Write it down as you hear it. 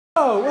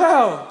Oh,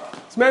 wow.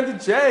 Samantha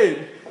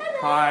Jade. Hello.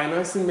 Hi,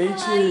 nice to meet you.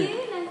 How are you?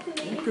 Nice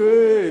to meet you.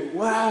 Good.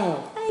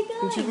 Wow. How you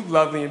going? You look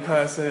lovely in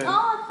person.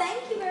 Oh,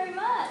 thank you very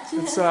much.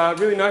 It's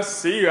really nice to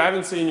see you. I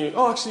haven't seen you.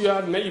 Oh, actually, I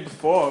haven't met you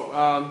before.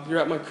 You're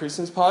at my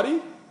Christmas party.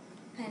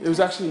 Fantastic. It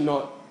was actually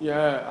not.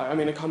 Yeah. I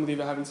mean, I can't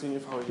believe I haven't seen you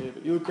for a whole year,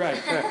 but you look great.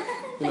 Yeah.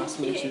 Nice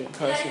to meet you in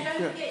person. Don't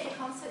Yeah. forget your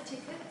concert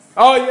tickets.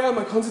 Oh yeah,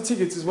 my concert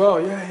tickets as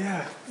well.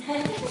 Yeah.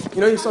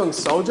 You know your song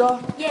Soldier?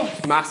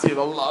 Yes. Massive.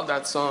 I love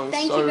that song.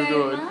 Thank so you very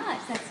good. much.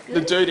 That's good.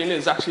 The dude in it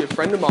is actually a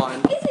friend of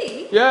mine. Is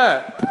he?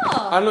 Yeah.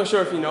 Oh. I'm not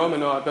sure if you know him or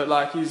not, but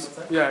like he's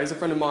a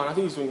friend of mine. I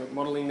think he's doing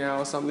modelling now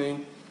or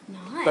something.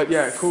 Nice. But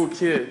yeah, cool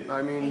kid.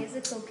 I mean, He is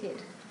a cool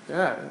kid.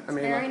 yeah. I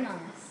mean, Very like, nice.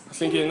 I was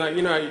thinking, like,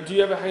 you know, do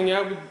you ever hang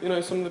out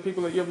with, some of the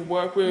people that you ever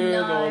work with,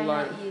 No, or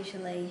like? not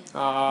usually.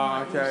 Ah,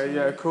 Not okay, usually.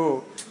 yeah,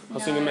 cool. I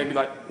was thinking No. maybe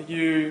like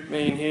you,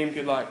 me, and him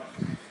could like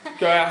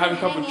go out, have a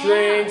couple of Hang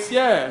drinks. out.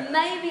 Yeah.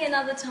 Maybe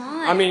another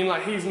time. I mean,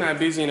 like he's mad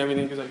busy and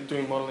everything because like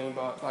doing modelling,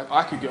 but like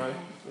I could go,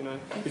 you know,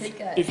 You could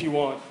go. if you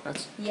want.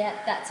 Yeah,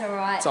 that's all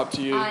right. It's up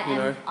to you, you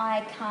know.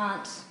 I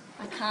can't.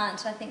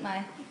 I think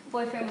my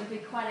boyfriend would be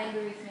quite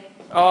angry with me.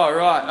 Oh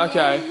right,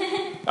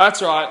 okay,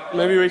 that's right.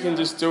 Maybe we can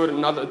just do it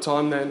another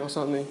time then or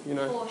something, you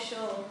know. For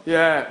sure.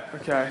 Yeah.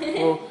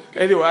 Okay. Well,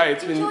 either way,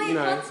 it's been, Enjoy you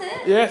your know.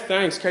 concert. Yeah.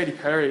 Thanks, Katy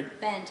Perry.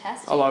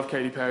 Fantastic. I love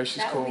Katy Perry.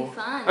 She's That cool. would be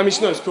fun, I mean, she's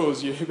yeah. not as cool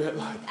as you, but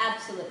like.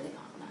 Absolutely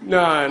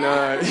not.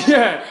 No.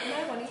 Yeah.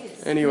 No one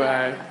is.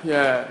 Anyway,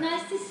 yeah.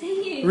 Nice to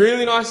see you.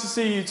 Really nice to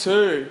see you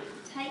too.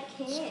 Take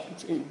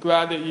care.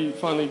 Glad that you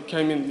finally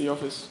came in the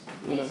office.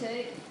 You know. Me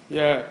too.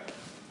 Yeah.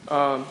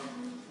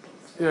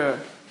 Yeah.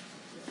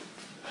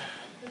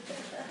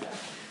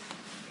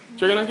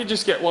 Do you reckon I could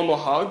just get one more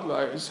hug?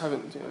 Like, I just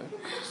haven't,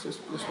 just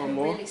one I'm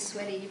more. really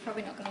sweaty. You're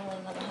probably not going to want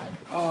another hug.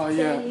 Oh,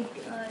 There yeah. you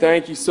go.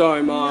 Thank you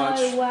so much.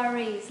 No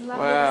worries. Lovely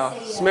Wow. to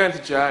see you.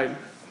 Samantha Jade.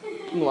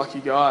 I'm a lucky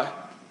guy.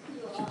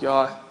 Lucky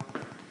guy.